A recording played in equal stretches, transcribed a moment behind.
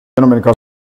gentlemen,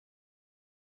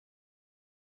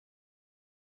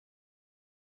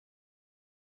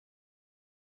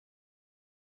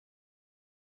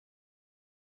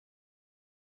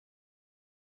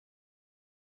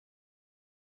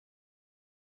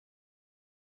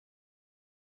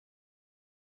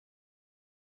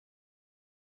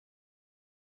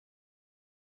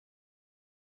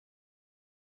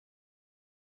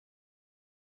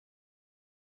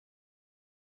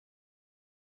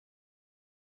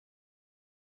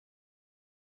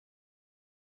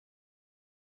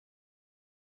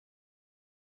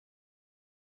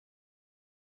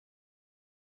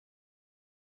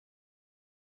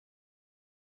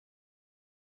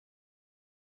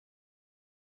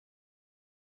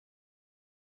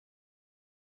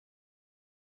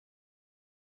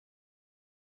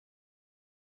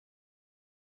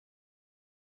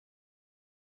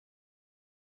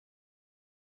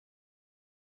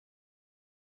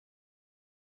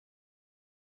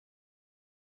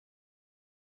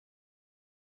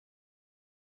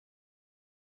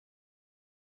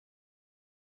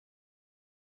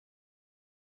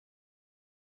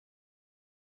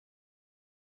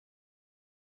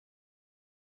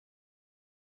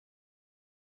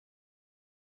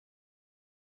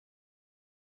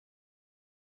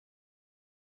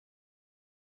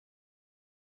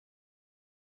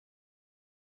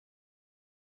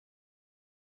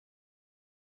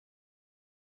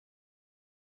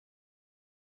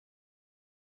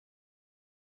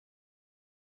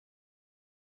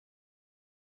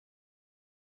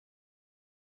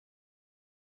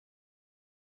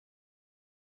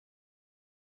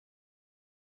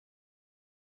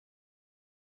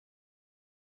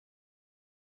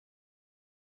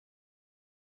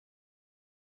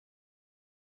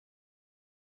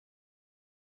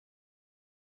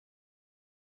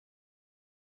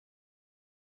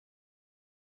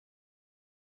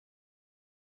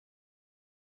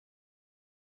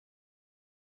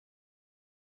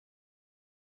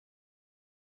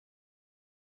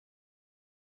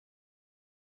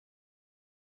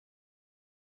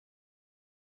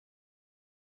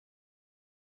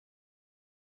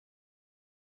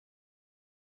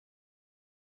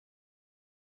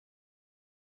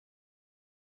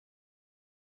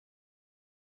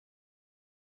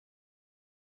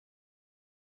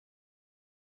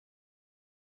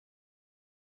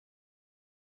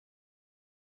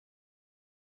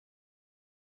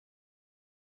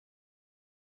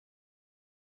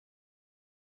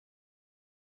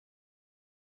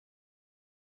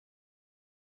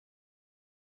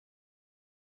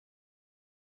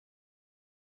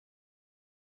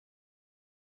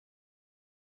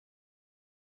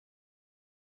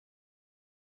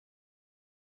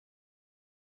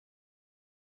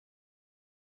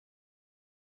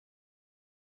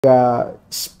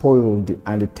 spoiled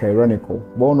and tyrannical.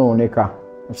 Bonooneka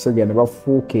ekisajja ne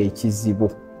bafuuka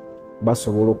ekizibu,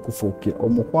 basobola okufuukira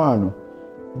omukwano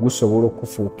gusobola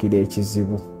okufuukira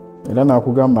ekizibu. Era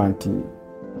nakugamba nti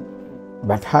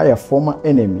but hire former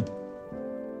enemy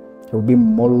will be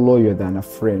more loyal than a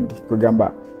friend.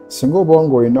 Kugamba singa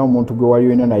obanga olina omuntu gwe wali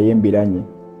olina naye embiranye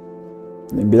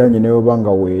naye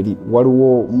obanga weeri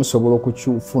waliwo musobola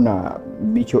okufuna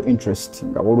mutual interest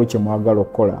nga waliwo kye mwagala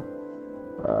okukola,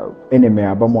 enemy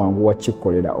aba mwangu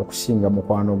wakikolera okusinga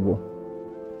mukwano gwo.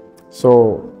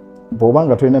 So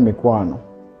bw'obanga tolina mikwano,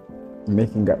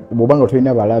 bw'obanga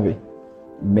tolina balabe,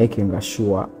 making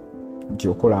sure nti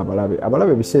okola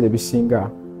abalabe ebiseera ebisinga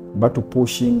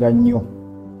batupushinga nnyo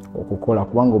okukola,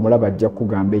 kubanga omulaba ajja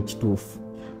kugamba ekituufu.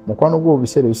 Mukwano gwo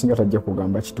ebiseera ebisinga tajja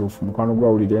kugamba kituufu. Mukwano gwo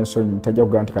awulira ensonyi, tajja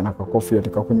kugamba nti kana akakofiira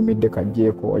tekakunyumidde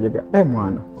kajjeeko, ojaga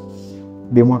mwana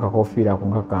bimu akakofiira ako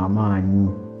nga kamaanyi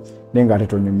naye nga ate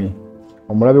tonyumye.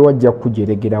 Omulabe wajja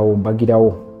kujeregerawo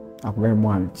mbagirawo akugaye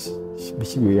mwana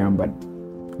biki byoyambadde.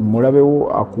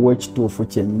 Mulabewo akuwa ekituufu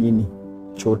kyennyini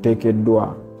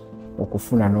kyoteekeddwa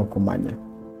okufuna n'okumanya.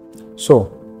 So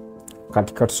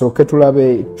kati katusooke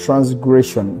tulabe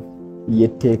transgression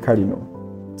y'etteeka lino.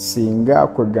 Singa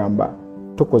kwegamba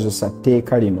tukozesa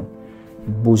tteeka lino,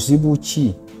 buzibu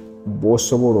ki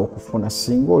bw'osobola okufuna?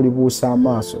 Singa olibuusa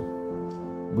amaaso,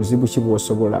 buzibu ki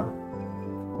bw'osobola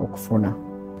okufuna?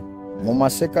 Mu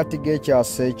masekati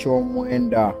g'ekyasa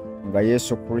eky'omwenda nga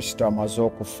Yesu Kristo amaze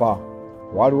okufa,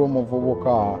 waliwo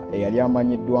omuvubuka eyali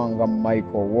amanyiddwa nga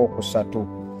Michael II.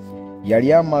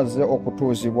 Yali amaze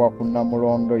okutuuzibwa ku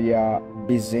nnamulondo ya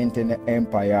Byzantine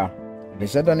Empire.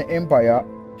 Byzantine Empire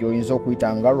gy'oyinza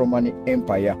okuyita nga Roman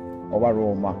Empire oba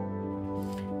Roma.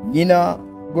 Nnyina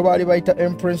gwe baali bayita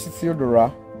Empress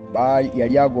Theodora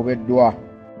yali agobeddwa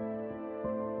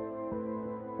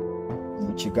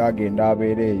mu kigo agenda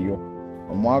abeera eyo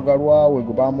omwagalwa we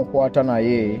gwe bamukwata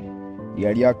naye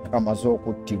yali amaze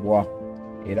okuttibwa,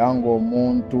 era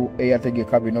ng'omuntu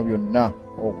eyategeka bino byonna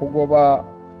okugoba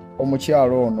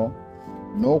omukyalo ono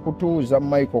n'okutuuza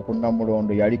Michael ku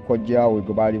Namulondo yali kojjaawe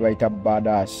gwe baali bayita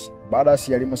Badass. Badass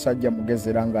yali musajja mugezi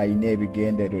era ng'alina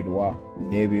ebigendererwa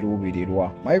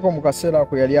n'ebiruubirirwa. Michael mu kaseera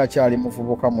ako yali akyali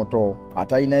muvubuka muto,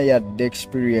 atalina yadde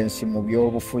experience mu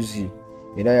by'obufuzi,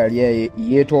 era yali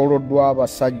yeetooloddwa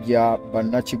abasajja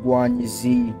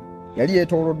bannakigwanyizi, yali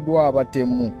yeetooloddwa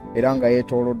abatemu era nga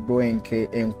yeetooloddwa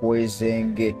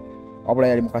enkwezenge, wabula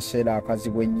yali mu kaseera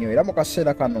akazibu ennyo. Era mu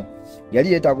kaseera kano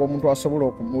yali yeetaaga omuntu asobola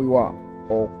okumuwa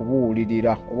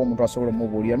okubuulirira oba omuntu asobola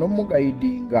omubuulira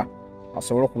n'omugayidinga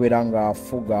asobola okubeera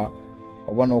ng'afuga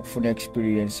oba n'okufuna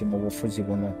experience mu bufuzi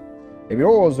buno.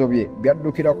 Ebirowoozo bye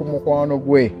byaddukira ku mukwano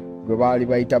gwe baali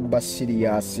bayita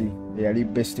Basirius, eyali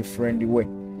best friend we.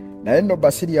 Naye nno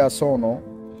Basirius ono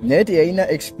naye teyalina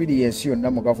experience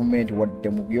yonna mu gavumenti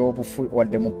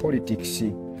wadde mu politics,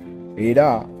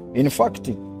 era in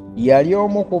fact yali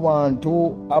omu ku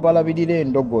bantu abalabirira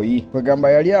endogoyi,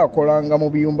 kwegamba yali akolanga mu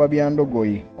biyumba bya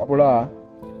ndogoyi, wabula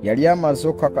yali amaze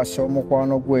okukakasa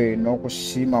omukwano gwe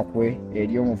n'okusiima kwe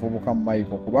eri omuvubuka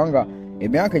Michael, kubanga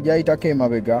emyaka egyayitako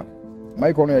emabega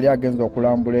Michael ono yali agenza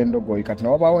okulambula endogoyi. Kati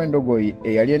nawabaawo endogoyi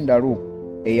eyali endalu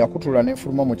eyakutula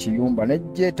n'efuluma mu kiyumba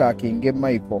n'egyetaakinga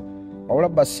Michael, wabula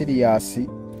Basirius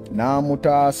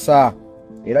n'amutaasa,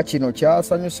 era kino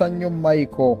kyasanyusa nnyo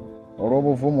Michael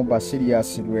olw'obuvumu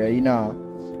Basirius lwe yalina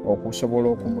okusobola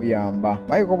okumuyamba.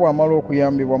 Michael bw'amala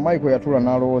okuyambibwa, Michael yatula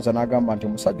n'alowooza n'agamba nti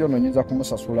omusajja ono nyinza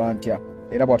kumusasula ntya,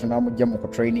 era bw'atyo n'amugya mu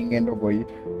kutraining endogoyi,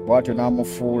 bw'atyo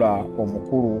n'amufuula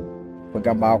omukulu,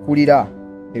 kwegamba akulira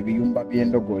ebiyumba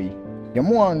by'endogoyi.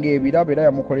 Yamuwanga ebirabo era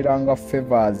yamukoleranga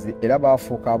favors, era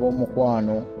baafuuka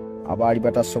ab'omukwano abaali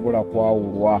batasobola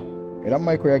kwawulwa. Era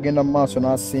Michael yagenda mu maaso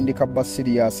n'asindika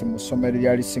Basirius mu ssomero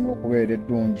eryali lisinga okubeera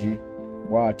eddungi,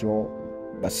 bw'atyo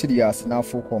Basirius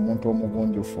n'afuuka omuntu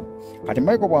omugunjufu. Kati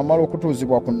Michael bw'amala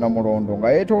okutuuzibwa ku Namulondo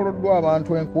nga yeetooloddwa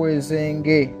abantu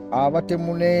enkwezenge,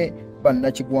 abatemu ne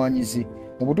bannakigwanyizi,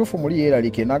 mu butuufu muli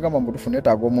yeeralike n'agamba mu butuufu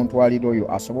neetaaga omuntu alira oyo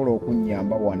asobola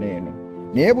okunnyamba wano eno.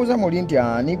 Neyeebuuza muli nti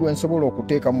ani gwe nsobola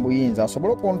okuteeka mu buyinza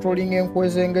asobola okontrolinga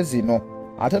enkwezenge zino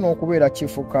ate n'okubeera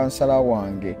chifu kansala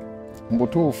wange. Mu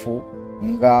butuufu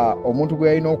nga omuntu gwe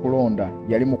yalina okulonda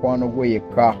yali mukwano gwe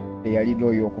yekka eyalira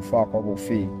oyo okufaako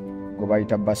bufi gwe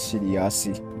bayita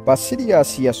Basirius.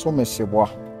 Basirius yasomesebwa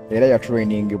era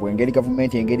yatrainingibwa engeri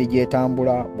gavumenti engeri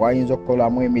gyetambula, bw'ayinza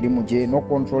okukolamu emirimu gye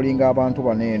n'okontrolinga abantu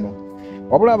bano eno.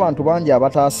 Wabula abantu bangi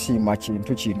abataasiima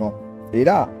kintu kino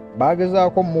era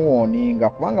bagezaako muwooninga,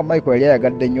 kubanga Michael yali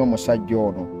ayagadde nnyo omusajja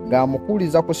ono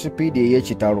ng'amukuliza ku sipiidi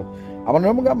ey'ekitalo. Abantu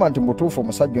bamugamba nti mutuufu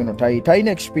omusajja ono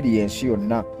talina experience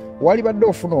yonna, wali badde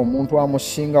ofuna omuntu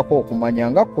amusingako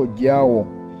okumanya nga kojjaawo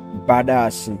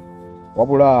Badass.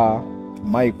 Wabula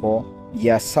Michael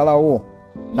yasalawo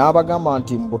n'abagamba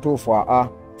nti mu butuufu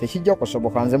tekijja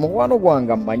kusoboka, nze mukwano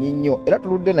gwange mmanyi nnyo era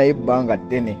tuludde naye ebbanga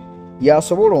ddene,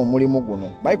 yasobola omulimu guno.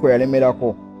 Michael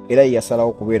yalemerako era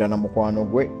yasalawo kubeera na mukwano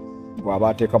gwe bw'aba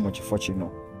ateeka mu kifo kino.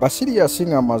 Basirius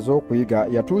ng'amaze okuyiga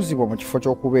yatuuzibwa mu kifo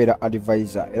ky'okubeera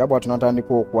advisor, era bw'atyo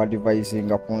n'atandika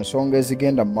okuadvisinga ku nsonga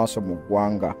ezigenda mu maaso mu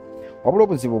ggwanga. Wabula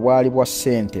obuzibu bwali bwa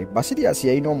ssente. Basirius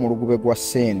yalina omulugube gwa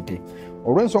ssente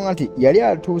olw'ensonga nti yali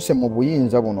atuuse mu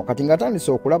buyinza buno, kati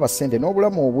ng'atandise okulaba ssente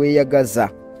n'obulamu obweyagaza,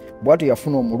 bw'atyo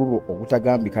yafuna omululu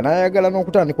ogutagambika n'ayagala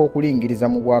n'okutandika okulingiriza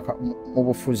mu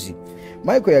bufuzi.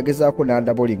 Michael yagezaako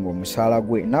n'adabolinga omusaala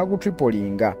gwe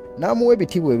n'agutripolinga, n'amuwa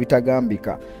ebitiibwa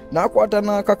ebitagambika, n'akwata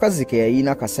n'akakazi ke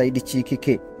yayina kasayidi kiiki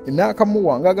ke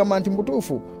n'akamuwa ng'agamba nti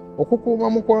mutuufu okukuuma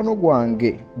mukwano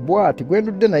gwange bw'ati gwe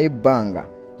ndudde naye ebbanga,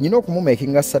 nina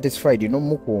okumumakinga satisfied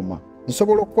n'omukuuma,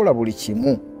 nsobola okukola buli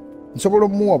kimu, nsobola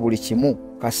omuwa buli kimu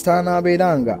kasita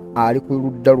anaabeera nga ali ku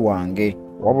ludda lwange.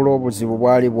 Wabula obuzibu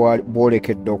bwali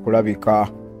bwolekedde okulabika.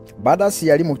 Badass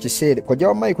yali mu kiseera, kojja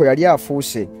wa Michael yali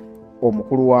afuuse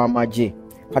omukulu w'amagye.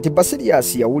 Kati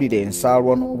Basirius yawulira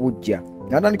ensaalwa n'obujja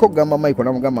n'atandika okugamba Michael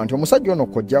n'amugamba nti omusajja ono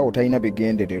kojjaawo talina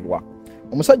bigendererwa.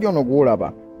 Omusajja ono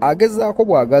gw'olaba agezaako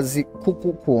bw'agazi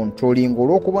kukukontrolinga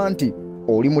olw'okuba nti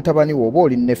oli mutabani we oba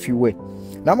oli nephew we.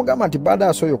 N'amugamba nti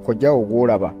Badass oyo kojjaawo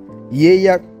gw'olaba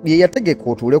ye yategeka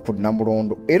otuule ku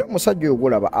Namulondo, era omusajja oyo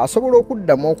gw'olaba asobola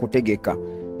okuddamu okutegeka,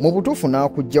 mu butuufu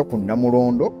n'akujja ku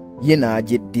Namulondo ye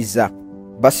n'agyeddiza.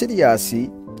 Basirius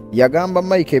yagamba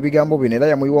Michael ebigambo bino era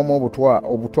yamuyiwamu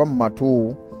obutwa mu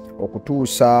matu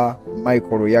okutuusa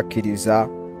Michael yakkiriza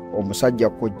omusajja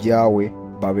kojjaawe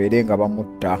babeere nga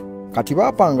bamutta. kati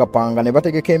bapanga ne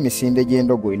bategeka emisinde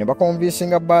gy'endogoyi ne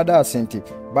bakonvinsinga Badass nti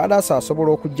Badass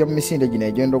asobola okujja mu misinde gino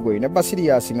egy'endogoyi ne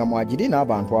Basirius nga mwagiri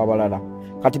n'abantu abalala.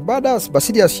 Kati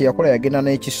Basirius yakola yagenda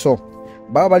n'ekiso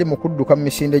baba bali mu kudduka mu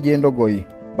misinde gy'endogoyi.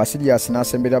 Basirius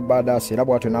n'asembera Badass era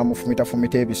bw'atyo n'amufumita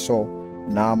ebiso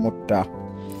n'amutta.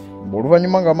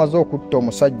 Oluvannyuma nga amaze okutta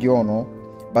omusajja ono,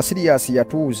 Basirius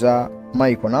yatuuza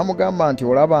Michael n'amugamba nti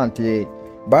olaba nti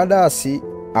Badass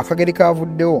akageri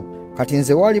kavuddewo, kati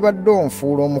nze wali badde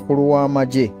onfuula omukulu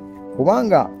w'amagye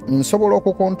kubanga nsobola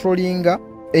okukontrolinga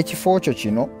ekifo kyo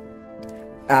kino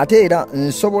ate era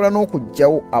nsobola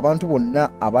n'okugjawo abantu bonna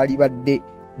abali badde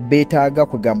beetaaga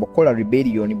kugamba okukola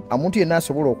rebellion. Omuntu yenna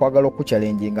asobola okwagala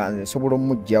okuchallenge nga nze nsobola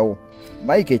omugjawo.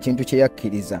 Mike ekintu kye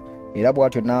yakkiriza era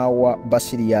bw'atyo n'awa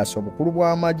Basirius obukulu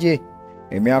bw'amagye.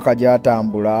 Emyaka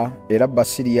gyatambula era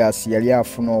Basirius yali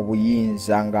afuna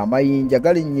obuyinza ng'amayinja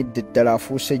galinnyidde ddala,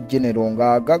 afuuse genero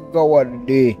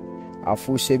ng'agaggawadde,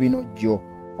 afuuse binojjo.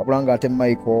 Wabula ng'ate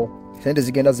Michael sente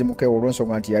zigenda zimukeewa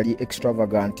olw'ensonga nti yali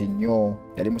extravagant nnyo,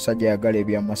 yali musajja ayagala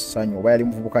ebyamasanyu oba yali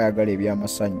muvubuka ayagala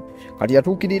ebyamasanyu. Kati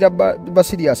yatuukirira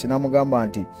Basirius n'amugamba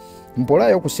nti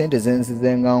mpolayo ku sente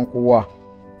zenzize nga nkuwa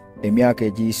emyaka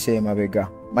egiyise emabega.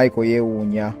 Michael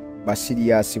yeewuunya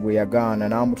Basirius bwe yagaana,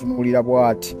 n'amutunuulira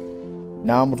bw'ati,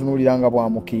 n'amutunuulira nga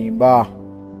bw'amukimba,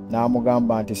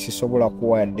 n'amugamba nti sisobola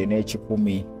kuwa yadde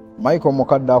n'ekikumi. Michael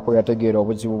mukadde ako yategeera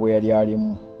obuzibu bwe yali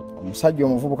alimu. Omusajja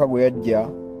omuvubuka gwe yajja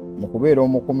mu kubeera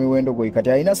omukumi w'endogoyi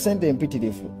kati alina ssente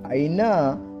empitirivu,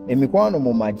 alina emikwano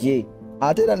mu magye,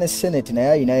 ate era ne Senate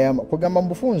naye alina kugamba mu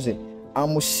bufunze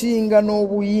amusinga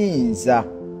n'obuyinza.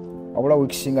 Wabula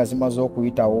wiiki nga zimaze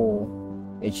okuyitawo,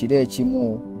 ekiro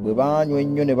ekimu bwe baanywa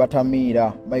ennyo ne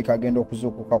batamiira, Mike agenda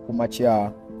okuzuukuka ku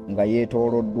makya nga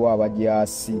yeetooloddwa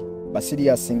abajaasi.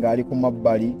 Basirius ng'ali ku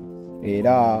mabbali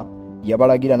era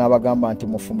yabalagira n'abagamba nti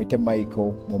mufumite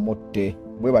Michael mumutte.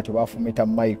 Bwe batyo bafumita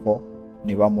Michael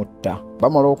ne bamutta.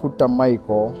 Bamala okutta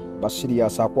Michael,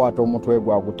 Basirius akwata omutwe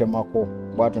gwe agutemako,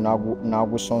 bw'atyo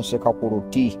n'agusonseka ku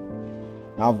luti,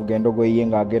 n'avuga endogoyi ye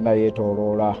ng'agenda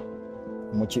yeetooloola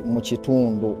mu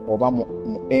kitundu oba mu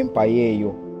empire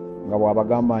eyo nga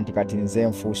bw'abagamba nti kati nze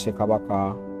nfuuse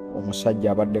kabaka,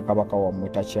 omusajja abadde kabaka wammwe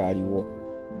takyaliwo.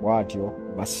 Bw'atyo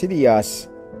Basirius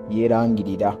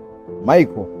yeerangirira,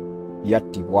 Michael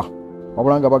yattibwa.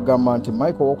 Wabula nga bagamba nti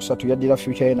Michael owokusatu yaddira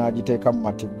future ye n'agiteeka mu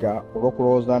matigga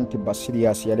olw'okulowooza nti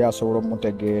Basirius yali asobola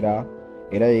omutegeera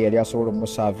era ye yali asobola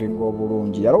omusaavinga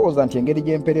obulungi. Yalowooza nti engeri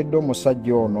gy'emperedde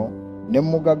omusajja ono ne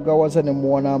mugaggawaza ne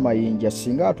muwa n'amayinja,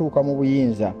 singa atuuka mu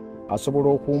buyinza asobola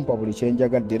okumpa buli kye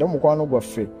njagadde era omukwano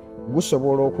gwaffe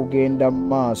gusobola okugenda mu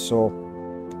maaso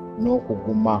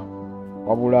n'okuguma.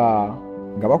 Wabula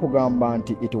nga bakugamba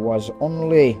nti it was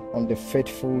only on the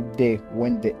fateful day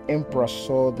when the emperor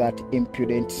saw that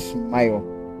impudent smile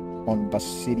on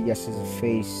Basirius's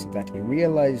face that he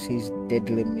realized his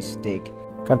deadly mistake.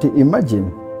 Kati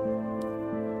imagine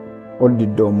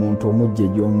oddidde omuntu omujje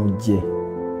gy'omujje,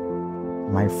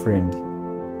 my friend,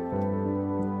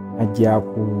 ajja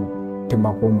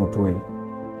kutemako omutwe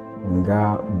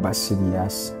nga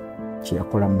Basirius kye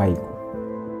yakola Michael.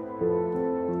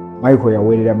 Michael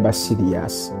yaweerera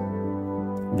Basirius,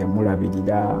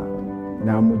 yamulabirira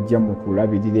n'amugya mu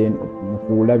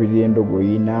kulabirira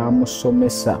endogoyi,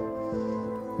 n'amusomesa,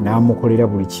 n'amukolera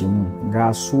buli kimu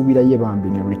ng'asuubira ye bambi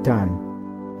ne return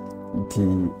nti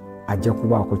ajja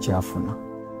kubaako kyafuna.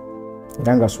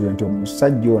 Era ng'asuubira nti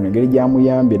omusajja ono engeri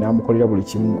gy'amuyambye n'amukolera buli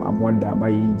kimu, amuwadde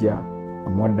amayinja,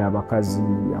 amuwadde abakazi,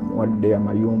 amuwadde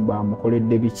amayumba,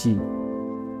 amukoledde biki,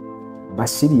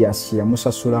 Basirius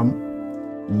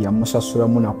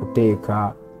yamusasulamu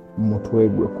nakuteeka mutwe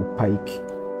gwe ku pike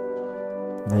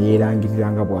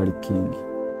nayeerangirira nga bw'ali kingi.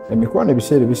 Emikwano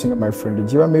ebiseera ebisinga, my friend,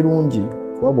 giba mirungi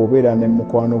kuba bw'obeera ne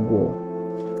mukwano gwo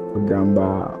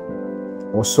kugamba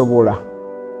osobola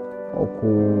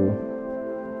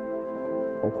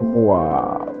okumuwa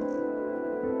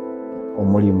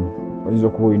omulimu. Oyinza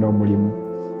okuba olina omulimu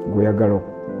gw'oyagala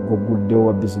gw'oguddewo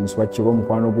wa bizinesi, wakiba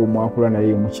omukwano gwo mwakula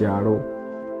naye mu kyalo,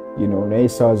 naye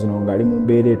essaawa zino ng'ali mu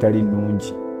mbeera etali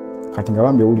nnungi, kati nga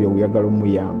bambi owulira oyagala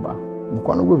omuyamba.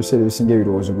 Mukwano gwe ebiseera ebisinga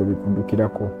ebirowoozo gwe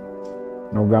bikuddukirako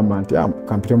n'ogamba nti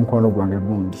kampite mukwano gwange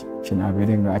gundi kino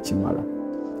abeere ng'akimala.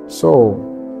 So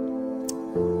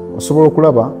osobola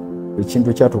okulaba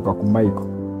ekintu kyatuuka ku Michael.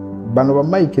 Bano ba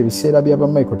Michael, ebiseera bya ba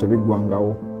Michael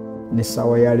tebiggwangawo,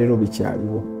 n'essaawa ya leero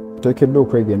bikyaliwo. Tuteekeddwa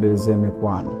okwegendereza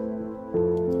emikwano.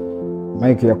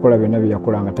 Michael yakola byonna bye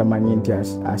yakola nga tamanyi nti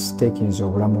asiteekinze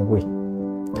obulamu bwe,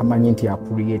 tamanyi nti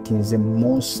acreatinze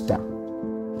monster,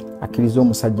 akkiriza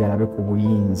omusajja alabe ku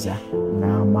buyinza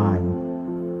n'amaanyi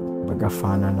bwe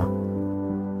gafaanana.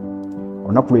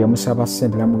 olunaku lwe yamusaba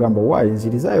ssente namugamba waayo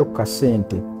nzirizaayo ku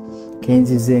kasente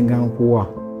kenzize nga nkuwa.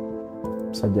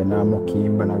 Omusajja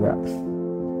n'amukimba naga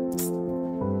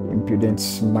impudent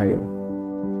smile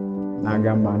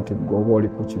n'agamba nti gwoba oli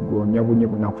ku kigonya bunye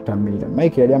bunakutamiira.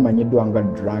 Mike yali amanyiddwa nga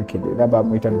drunkard era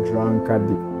bamuyita drunkard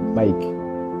Mike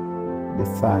the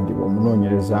third.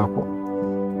 Omunoonyerezaako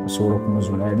osobola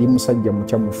okumuzuula yali musajja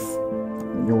mukyamufu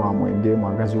nnyo wa mwenge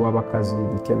mwagazi w'abakazi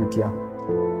bitya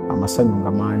amasanyu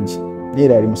nga mangi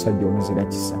era yali musajja omuzira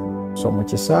kisa. So mu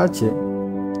kisa kye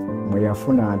mwe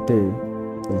yafuna ate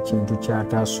ekintu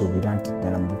ky'ataasuubira nti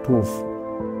ddala mu butuufu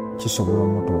kisobola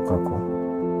omutuukako.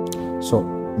 So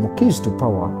mu Keys to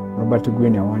Power, Robert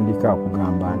Greene awandiika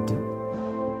akugamba nti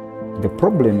the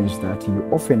problem is that you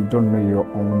often don't know your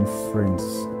own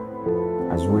friends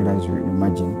as well as you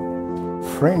imagine.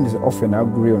 Friends often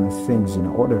agree on things in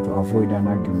order to avoid an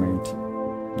argument.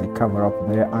 They cover up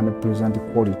their unpleasant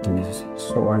qualities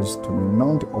so as to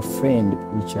not offend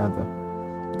each other.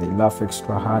 They laugh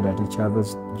extra hard at each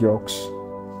other's jokes.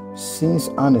 Since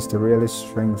honesty really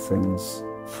strengthens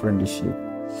friendship,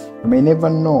 you may never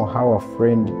know how a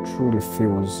friend truly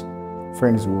feels.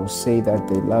 Friends will say that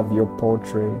they love your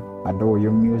poetry, adore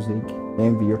your music,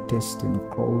 envy your taste in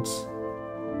clothes.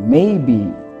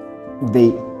 Maybe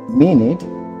they mean it,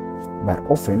 but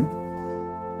often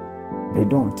they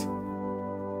don't.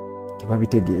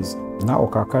 Tebabitegeeza. Naawe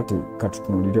kaakati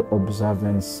katutunulire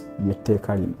observance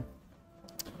y'etteeka lino.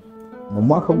 Mu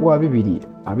mwaka gwa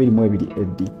 2022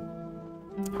 eddi,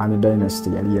 Han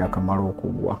Dynasty yali yakamala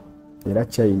okugwa era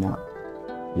China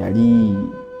yali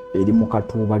eri mu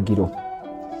katuubagiro.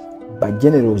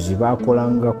 Bagenerals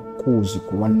baakolanga kuuzi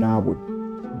ku bannaabwe,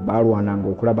 baalwananga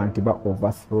okulaba nti ba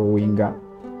overthrowinga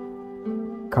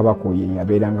kabaka oyo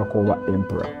yabeerangako oba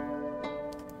emperor.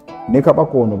 Ne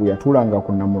kabaka ono bwe yatuulanga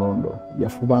ku Namulondo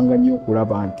yafubanga nnyo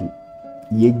okulaba nti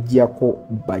yeggyako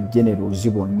bagenerals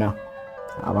bonna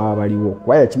ababa baliwo,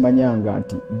 kuba yakimanyanga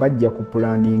nti bajja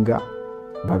kupulaninga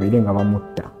babeere nga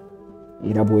bamutta.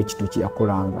 Era bwekito kye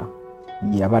yakolanga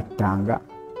yabattanga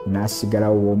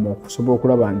n'asigalawo omu okusobola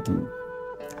okulaba nti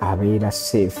abeera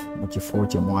safe mu kifo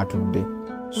kye mwatudde.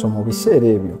 So mu biseera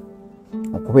ebyo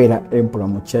okubeera emperor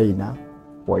mu China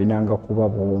walinanga kuba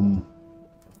bwomu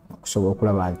okusobola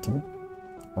okulaba nti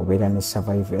obeera ne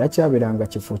survive. Era kyabeeranga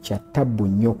kifo kya ttabbu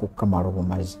nnyo okukamala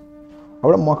obumazi.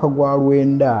 Wabula mu mwaka gwa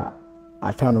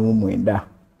 1959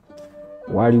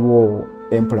 waliwo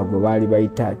emperor gwe baali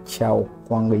bayita Chao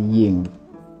Kuang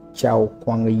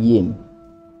Yin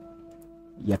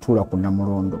yatuula ku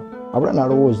Namulondo. Wabula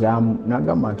n'alowoozaamu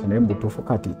n'agamba nti naye mubutuufu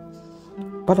kati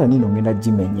pata nino ngenda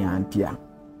gimenya ntya,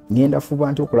 ngenda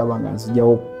fuba nti okulaba nga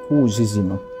nzijawo kuuzi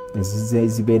zino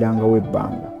ezibeerangawo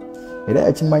ebbanga. Era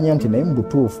yakimanya nti naye mu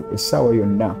butuufu essaawa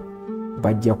yonna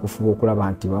bajja kufuba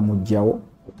okulaba nti bamugjawo,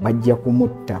 bajja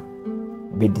kumutta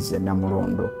bedize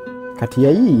Namulondo. Kati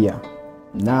yayiiya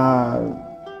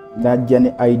n'ajja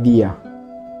ne idea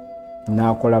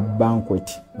n'akola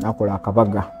banquet, n'akola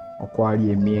akabaga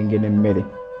okwali emyenge n'emmere.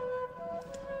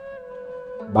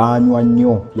 Baanywa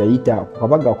nnyo, yayita ku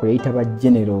kabaga kwe yayita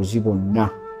bagenerals bonna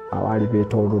abaali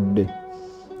beetoolodde.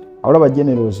 Awula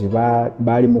bagenerals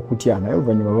baali mu kutya naye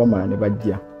oluvannyuma bamala ne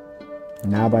bajja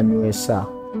n'abanywesa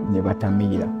ne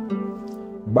batamiira.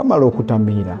 Bamala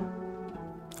okutamiira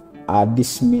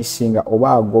adismissinga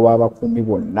oba agoba abakuumi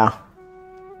bonna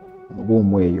mu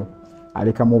ruumu eyo,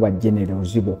 alekamu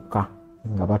bagenerals bokka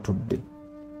nga batudde.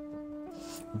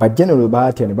 Bagenerals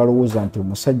baatya ne balowooza nti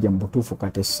omusajja mu butuufu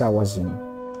kati essaawa zino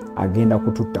agenda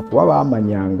kututta, kuba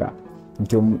baamanyanga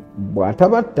nti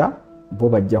bw'atabatta bo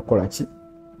bajja kukola ki?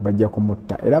 Bajja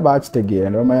kumutta. Era baakitegeera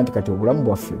ne bamanya nti kati obulamu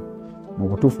bwaffe mu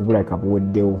butuufu bulabika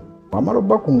buweddewo. Bwamala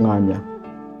obbakuŋŋaanya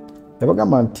ne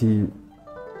bagamba nti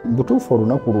mu butuufu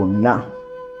olunaku lwonna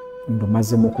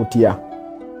ndumaze mu kutya.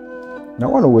 Na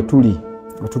wano we tuli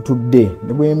we tutudde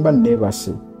ne bwe mba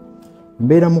neebase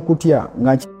mbeera mu kutya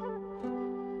nga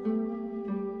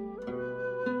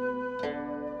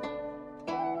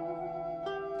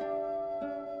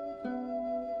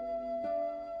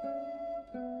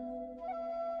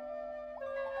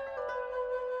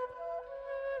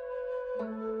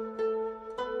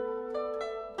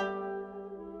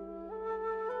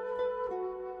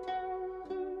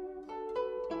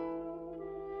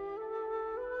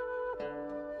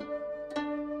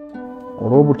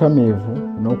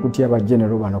olw'obutamiivu n'okutya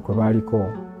abagenero bano kwe baaliko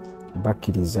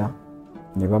bakkiriza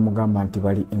ne bamugamba nti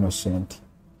bali innocent.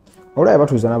 Olwayo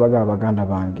batuuza n'abagamba baganda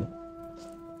bange,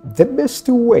 the best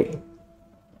way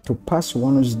to pass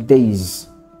one's days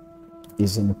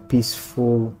is in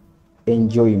peaceful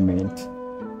enjoyment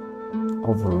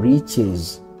of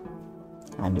riches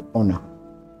and honor.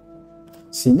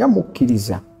 singa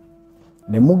mukkiriza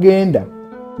ne mugenda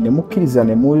ne mukkiriza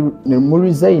ne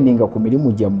muresigninga ku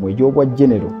mirimu gyammwe egy'obwa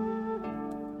genero,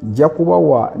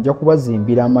 nja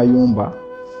kubazimbira amayumba,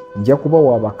 nja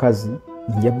kubawa abakazi,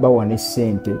 nja bawa ne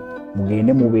ssente,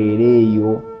 mugende mubeere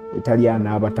eyo etali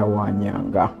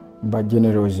anaabatawaanyanga. Ba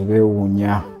generals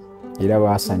beewuunya era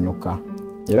baasanyuka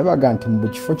era baga nti mu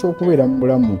kifo ky'okubeera mu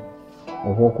bulamu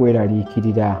oba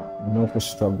okweraliikirira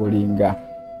n'okustruglinga,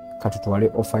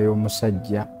 katutwale ofa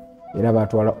y'omusajja. Era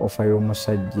batwala ofa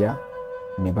y'omusajja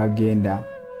ne bagenda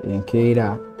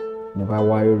enkeera ne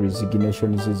bawaayo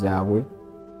resignations zaabwe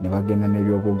ne bagenda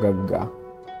n'ebyobugagga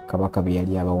kabaka bye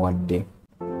yali abawadde,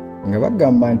 nga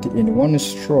bagamba nti in one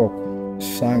stroke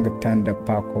sang thunder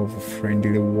pack of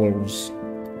friendly wolves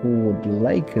who would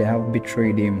likely have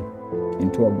betrayed him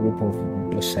into a group of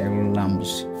docile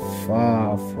lambs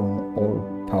far from all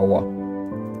power.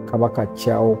 Kabaka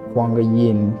Chao Kwanga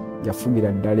Yin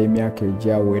yafugira ddala emyaka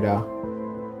egyawera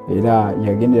era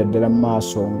yagendera ddala mu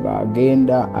maaso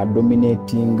ng'agenda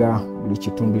adominatinga buli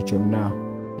kitundu kyonna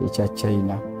ekya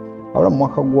China. Wabula mu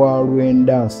mwaka gwa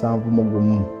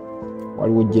 971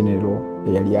 waliwo genero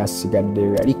eyali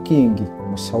asigaddeyo, yali king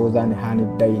mu Southern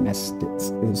Han Dynasty.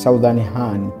 Southern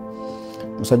Han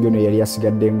musajja ono yali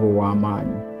asigadde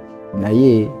ng'ow'amaanyi,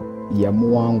 naye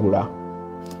yamuwangula.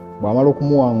 Bw'amala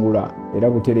okumuwangula era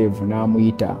Butereevu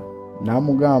n'amuyita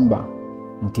n'amugamba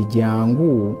nti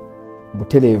jangu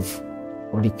Butereevu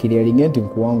olikirialinge nti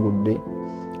nkuwangudde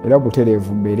era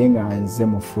Butereevu mbeere nga nze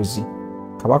mufuzi.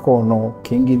 Kabaka ono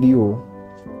King Liu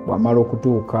bw'amala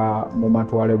okutuuka mu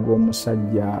matwale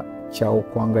g'omusajja Chao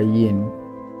Kwanga Yin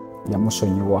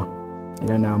yamusonyiwa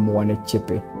era n'amuwa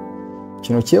n'eccepe.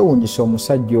 Kino kyewuunyisa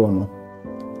omusajja ono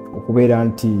okubeera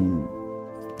nti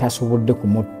tasobodde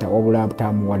kumutta wabula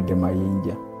tamuwadde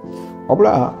mayinja.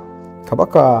 Wabula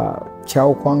kabaka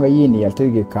Chao Kwanga Yin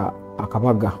yategeka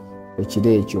akabaga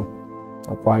ekiro ekyo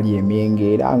okwali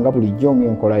emyenge era nga bulijjo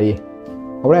ng'enkola ye.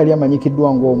 Wabula yali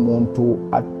amanyikiddwa ng'omuntu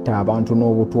atta abantu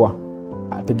n'obutwa,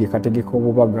 ategekategeka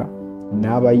obubaga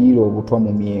n'abayiira obutwa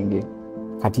mu myenge.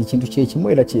 Kati ekintu kyekimu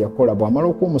era kye yakola, bw'amala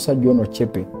okuwa omusajja ono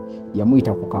ccepe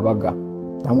yamuyita ku kabaga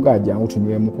n'amugamba jangu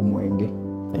tunywemu ku mwenge,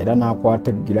 era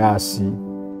n'akwata egiraasi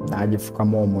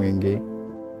n'agifukamu omwenge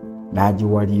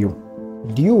n'agiwa Liu.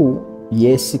 Liu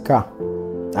yeesika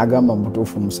agamba mu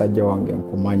butuufu musajja wange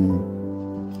nkumanyi,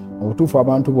 mu butuufu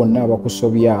abantu bonna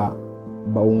abakusobya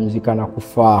bawunzikana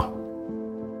kufa,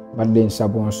 badde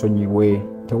nsaba onsonyiwe,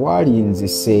 tewaali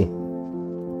nzise,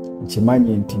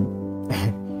 nkimanyi nti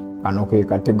kano ke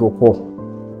kategeko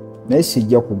naye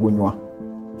sijja kugunywa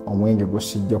omwenge gwe,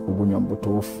 sijja kugunywa mu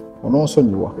butuufu,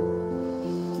 ononsonyiwa.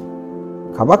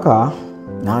 Kabaka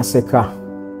n'aseka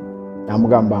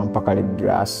n'amugamba mpakala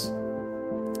egiraasi,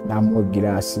 n'amuwa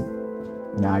egiraasi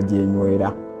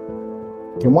n'agyenywera.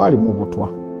 Temwali mu butwa.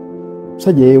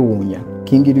 Musajja yeewuunya,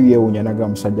 King Liu yeewuunya n'agamba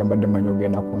musajja mbadde manyi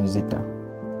ogenda kunzita.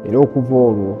 Era okuva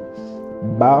olwo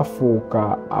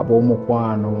baafuuka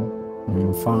ab'omukwano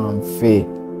nfanfe.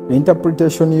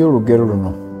 Interpretation y'olugero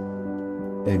luno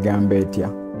egamba etya?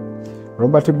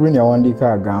 Robert Greene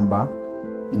yawandiika agamba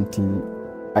nti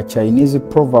a Chinese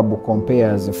proverb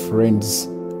compares friends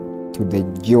to the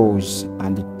jaws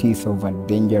and teeth of a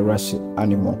dangerous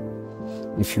animal.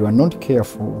 If you are not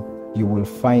careful, you will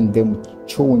find them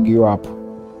chewing you up.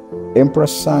 Emperor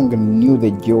Sang knew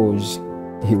the jaws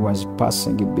he was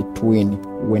passing between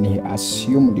when he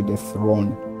assumed the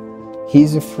throne.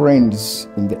 His friends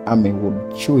in the army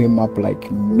would chew him up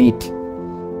like meat,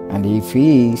 and if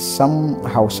he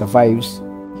somehow survives,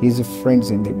 his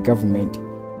friends in the government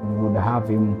would have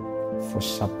him for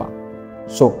supper.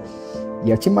 So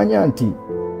yakimanya nti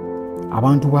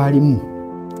abantu baalimu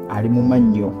ali mu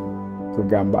mannyo,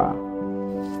 kugamba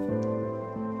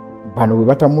bano bwe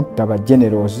batamutta ba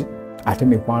generals ate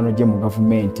mikwano gye mu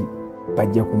gavumenti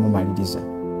bajja kumumaliriza.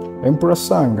 Emperor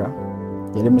Sanga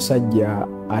yali musajja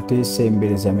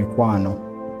ateesembereza mikwano,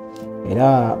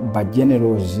 era ba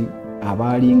generals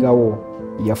abaalingawo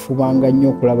yafubanga nnyo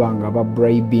okulaba nga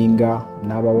babribinga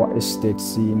n'abawa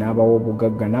estates, n'abawa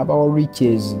obugagga, n'abawa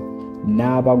riches,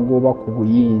 n'abagoba ku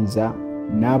buyinza,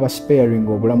 n'abasparing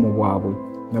obulamu bwabwe.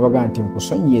 Nabaga nti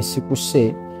nkusonyiye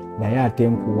sikuse naye ate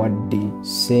nkuwadde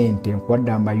ssente,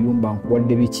 nkuwadde amayumba,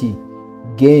 nkuwadde biki,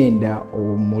 genda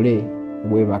owummule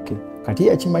weebake. Kati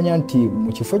yakimanya nti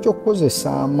mu kifo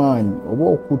ky'okukozesa amaanyi oba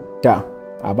okutta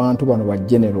abantu bano ba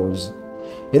generals,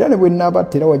 era ne bwe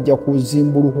nnabatta era wajja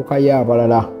kuzimbulukukayo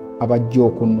abalala abajja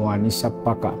okunnwanisa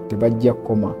paka tebajja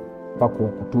kukoma paka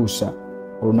okutuusa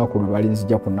olunaku lwe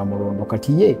balinzija ku Namulondo.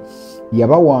 Kati ye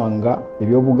yabawanga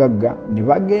ebyobugagga ne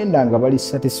bagenda nga bali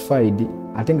satisfied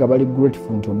ate nga bali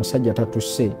grateful nti omusajja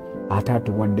tatuse, ate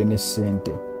atuwadde ne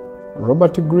ssente.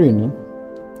 Robert Greene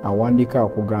awandiika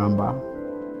okugamba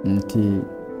nti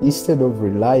instead of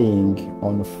relying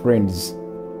on friends,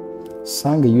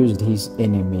 Sang used his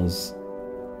enemies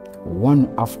one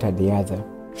after the other,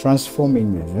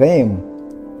 transforming them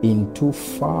into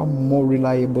far more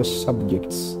reliable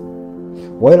subjects.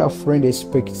 While a friend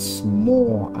expects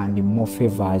more and more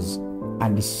favors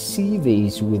and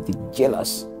seethes with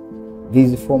jealous,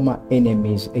 these former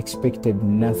enemies expected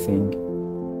nothing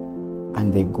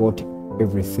and they got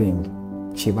everything.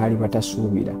 Kyebaali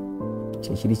batasuubira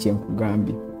kyekiri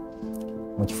kyenkugambye.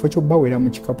 Mu kifo ky'obbawera mu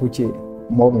kikapu kye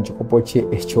mu kikopo kye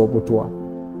eky'obutwa,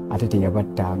 ate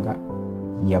teyabattanga,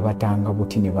 yabatanga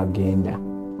buti ne bagenda.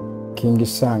 King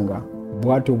Sanga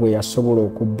bw'atyo bwe yasobola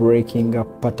okubreakinga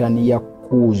patani ya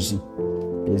kuuzi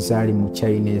ezaali mu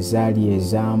China ezaali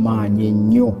ez'amaanyi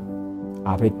ennyo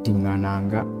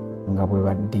abettiŋŋananga nga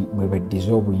bwe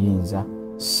beddiza obuyinza.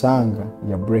 Sanga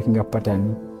ya breakinga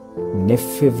patani ne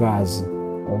favors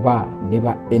oba ne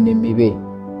ba enemy be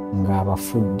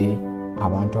ng'abafudde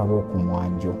abantu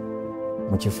ab'okumwanjo.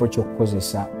 Mu kifo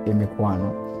ky'okukozesa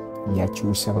emikwano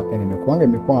yakyusa ba enemy, kubanga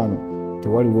emikwano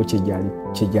tewaliwo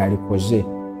kyegyalikoze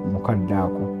mukadde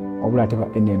ako, wabula ate ba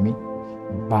enemy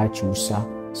bakyusa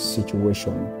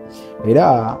situation.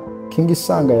 Era King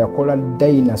Sanga yakola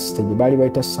dynasty gye baali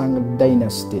bayita Sanga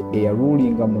dynasty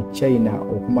eyarulinga mu China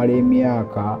okumala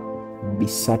emyaka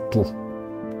 3.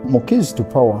 Mu Keys to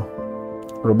Power,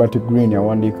 Robert Greene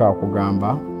awandiika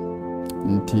okugamba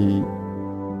nti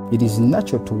it is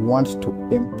natural to want to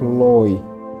employ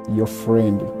your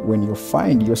friend when you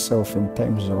find yourself in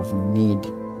times of need.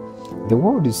 The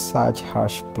world is such a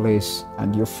harsh place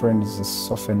and your friends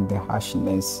soften the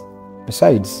harshness.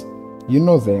 Besides, you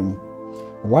know them.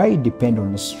 Why depend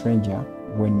on a stranger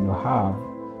when you have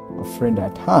a friend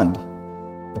at hand?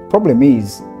 The problem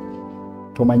is,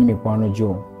 tomanyi mikwano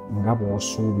gyo nga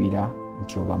bw'osuubira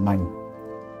nti obamanyi.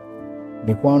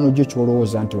 Mikwano gyo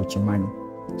ky'olowooza nti okimanyi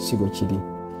si bwe kiri.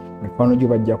 Mikwano gyo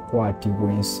bajja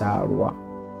kukwatibwa ensaalwa,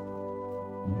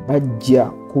 bajja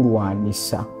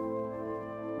kulwanisa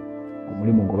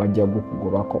omulimu gwe bajja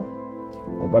gukugobako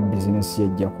oba bizinesi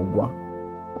yejja kugwa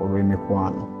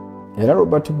olw'emikwano. Era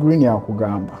Robert Greene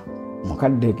akugamba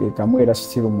mukadde ke kamu era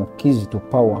still mu Keys to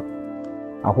Power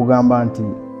akugamba nti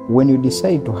when you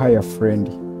decide to hire a friend,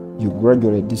 you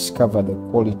gradually discover the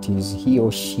qualities he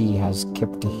or she has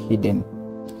kept hidden.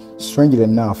 Strangely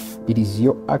enough, it is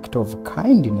your act of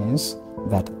kindness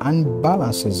that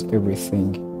unbalances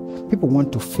everything. People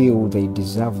want to feel they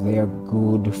deserve their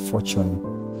good fortune.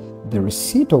 The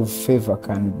receipt of favor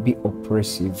can be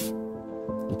oppressive.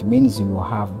 It means you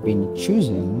have been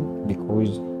chosen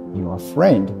because you are a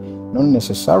friend, not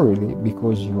necessarily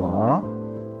because you are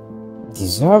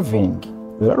deserving.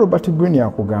 Era Robert Greene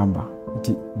yakugamba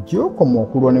nti gy'okoma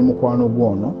okulwa ne mukwano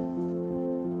gwono,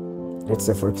 let's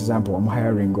say for example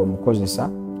hiring omukozesa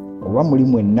oba muli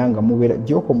mwenna nga mubeera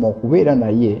gy'okoma okubeera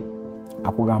naye,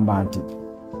 akugamba nti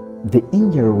the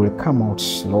injury will come out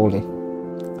slowly.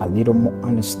 A little more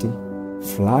honesty,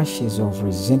 flashes of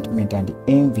resentment and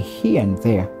envy here and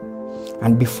there.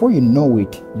 And before you know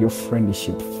it, your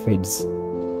friendship fades.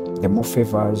 The more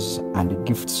favors and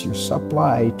gifts you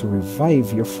supply to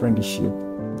revive your friendship,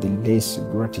 the less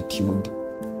gratitude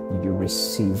you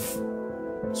receive.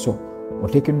 So,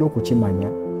 oteekeddwa okukimanya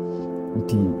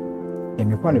nti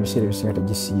emikwano ebiseera ebisinga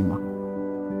tegisiima.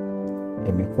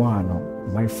 Emikwano,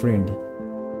 my friend,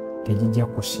 tegijja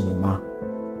kusiima.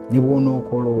 Ne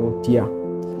bw'onookola otya,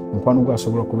 mukwano gwo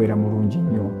asobola okubeera mulungi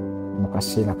nnyo mu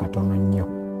kaseera katono nnyo.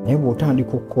 Naye bw'otandika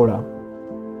okukola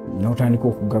n'otandika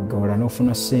okugaggawala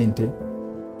n'ofuna ssente,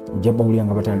 ojja bawulira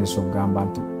nga batandise okugamba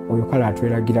nti oyo kale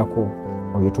atweragirako,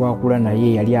 oyo twakula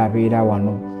naye yali abeera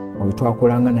wano, oyo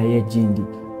twakolanga naye egindi.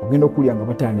 Ogenda okulya nga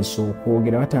batandise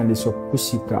okwogera, batandise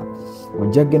okukusika.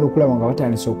 Ojja kugenda okulaba nga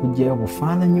batandise okuggyayo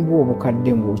obufaananyi bwo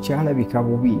obukadde ng'okyalabika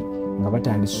bubi, nga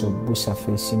batandise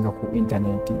obusafeesinga ku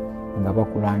intaneti nga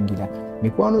bakulangira.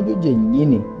 Mikwano gyo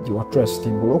gyennyini gye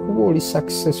watrustinga olw'okuba oli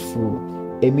successful.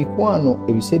 Emikwano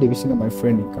ebiseera ebisinga, my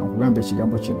friend, kankugamba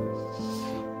ekigambo kino,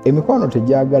 emikwano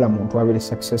tegyagala muntu abeere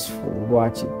successful.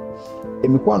 Lwaki?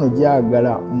 Emikwano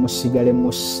gyagala musigale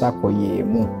mu ssako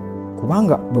y'emu,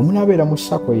 kubanga bwe munaabeera mu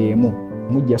ssako y'emu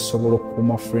mujja sobola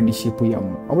okukuuma friendship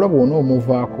yammwe. Wabula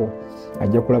bw'onoomuvaako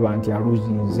ajja kulaba nti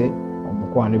aluzinze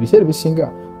omukwano. Ebiseera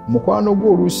ebisinga mukwano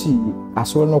gwo oluusi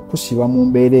asobola n'okukusiba mu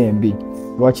mbeera embi.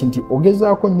 Lwaki? Nti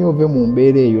ogezaako nnyo ove mu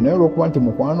mbeera eyo, naye olw'okuba nti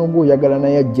mukwano gwo oyagala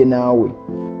naye ajje naawe,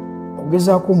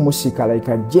 ogezaako musika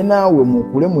like ajje naawe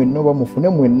mukule mwenna oba mufune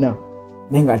mwenna,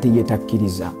 naye ng'ate ye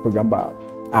takkiriza. Kugamba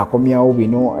akomyawo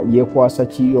bino, yeekwasa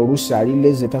ki, oluusi ali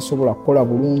leze tasobola kukola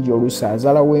bulungi, oluusi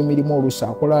azaalawo emirimu, oluusi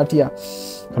akola atya.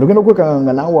 Kati ogenda okwekanga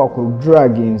nga naawe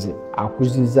akuduraginze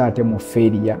akuzizza ate mu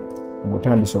feeriya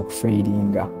ng'otandise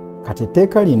okufeeringa. Kati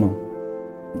etteeka lino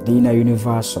lirina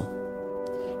universal.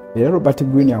 Era Robert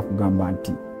Greene akugamba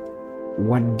nti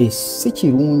wadde si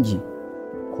kirungi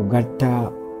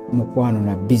kugatta mukwano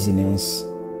na bizinensi,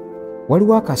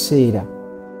 waliwo akaseera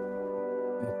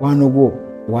mukwano gwo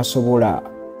wasobola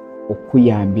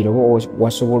okuyambira oba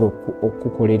wasobola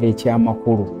okukolera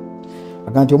ekyamakulu.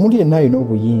 Aga nti omuntu yenna alina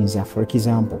obuyinza, for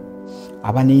example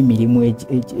aba n'emirimu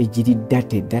egiri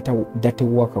date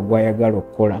waka gw'ayagala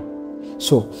okukola.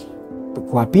 So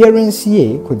ku appearance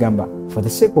ye kwegamba for the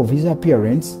sake of his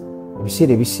appearance,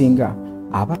 ebiseera ebisinga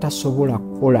aba tasobola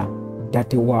kukola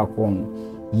date waka ono,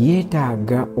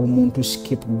 yeetaaga omuntu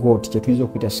scapegoat, kye tuyinza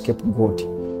okuyita scapegoat,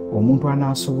 omuntu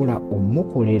anaasobola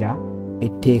omukolera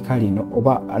etteeka lino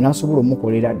oba anaasobola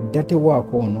omukolera date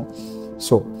waka ono.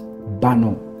 So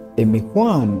bano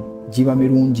emikwano giba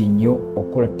mirungi nnyo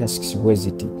okukola tasks bwe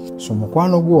ziti. So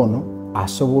mukwano gwono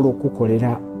asobola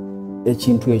okukolera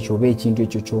ekintu ekyo oba ekintu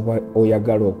ekyo ky'oba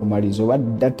oyagala okumaliza oba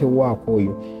date waka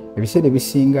oyo. Ebiseera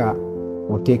ebisinga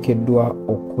oteekeddwa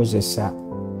okukozesa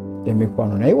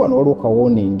emikwano, naye wano waliwo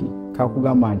kawoningi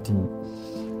kakugamba nti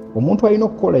omuntu alina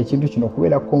okukola ekintu kino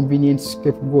okubeera convenient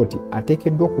scapegoat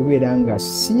ateekeddwa okubeera nga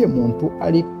si ye muntu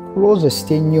ali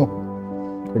closest ennyo,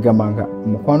 kwegamba nga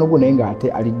mukwano gwo naye nga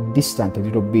ate ali distant a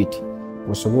little bit,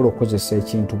 osobola okukozesa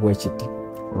ekintu bwe kiti.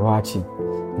 Lwaki?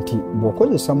 Nti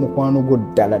bw'okozesa mukwano gwo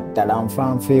ddala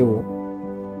nfanfeewo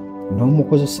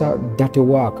n'omukozesa date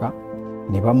waka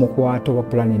ne bamukwata oba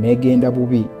pulani n'egenda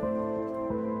bubi,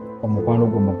 omukwano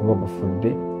gwo guba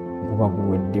gufudde, guba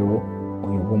guweddewo,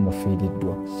 oyo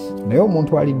gumufiiriddwa. Naye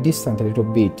omuntu ali distant a little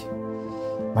bit,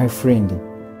 my friend,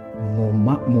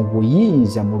 mu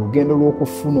buyinza, mu lugendo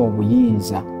lw'okufuna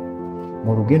obuyinza,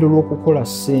 mu lugendo lw'okukola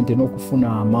ssente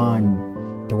n'okufuna amaanyi,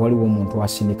 tewaliwo omuntu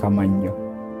asinika mannyo.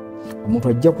 Omuntu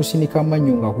ajja kusinika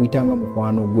amannyo ng'akuyitanga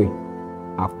mukwano gwe,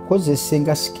 akozese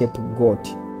nga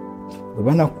scapegoat. Bwe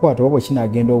banakukwata oba bwe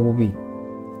kinaagenda obubi,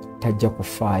 tajja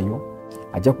kufaayo,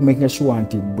 ajja kumakinga sure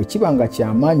nti bwe kiba nga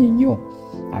kyamaanyi nnyo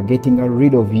agetinga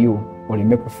rid of you,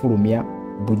 oleme kufulumya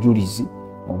bujulizi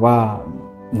oba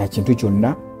na kintu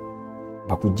kyonna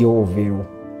bakugyewo oveewo.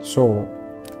 So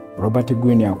Robert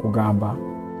Greene akugamba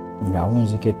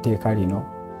ng'awunzika etteeka lino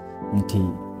nti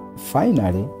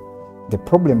finally the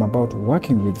problem about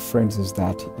working with friends is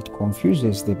that it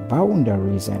confuses the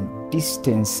boundaries and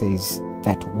distances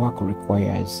that work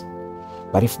requires.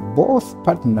 But if both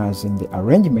partners in the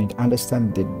arrangement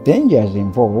understand the dangers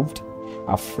involved,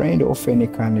 a friend often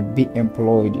can be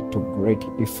employed to great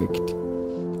effect.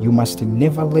 You must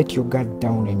never let your guard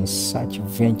down in such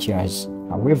ventures.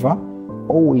 However,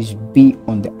 always be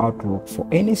on the outlook for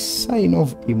any sign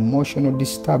of emotional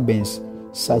disturbance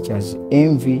such as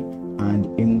envy and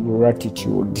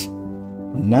ingratitude.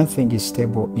 Nothing is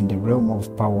stable in the realm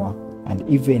of power, and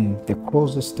even the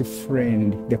closest of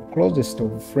friends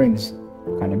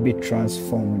can be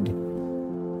transformed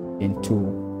into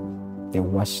the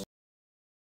worst.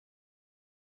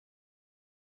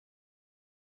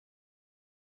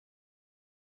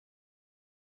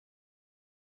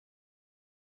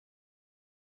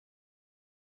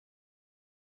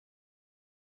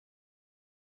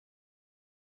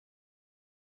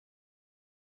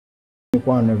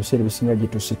 Mikwano ebiseera ebisinga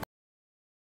gitusika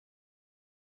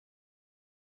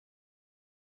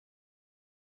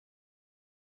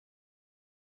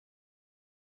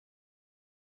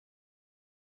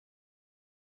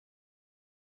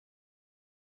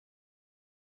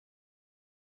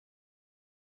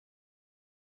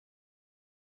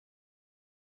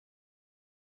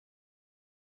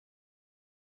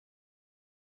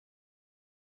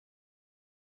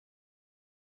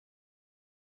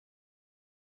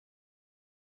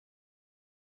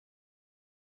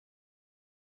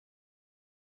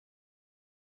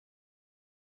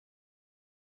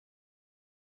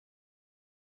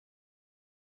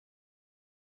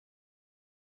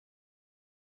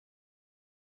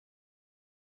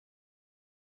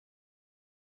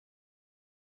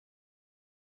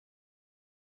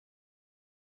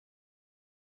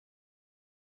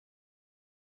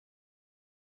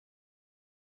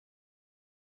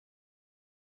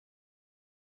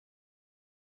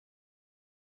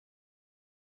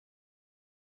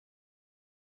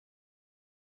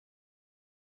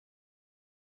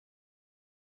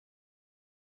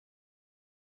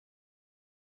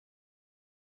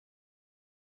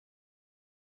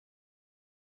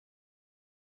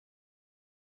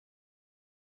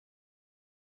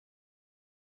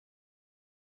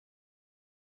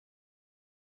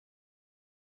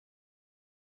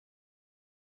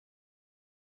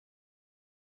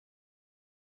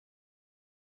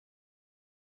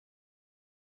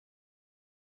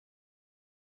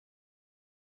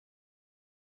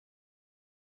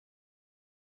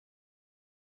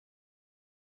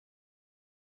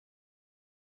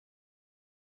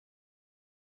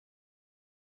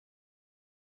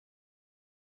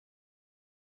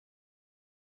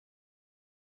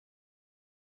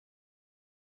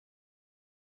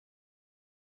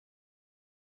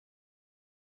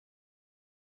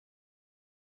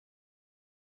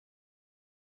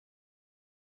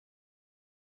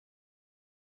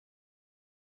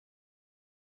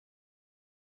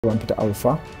bampita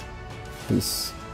Alpha. Peace.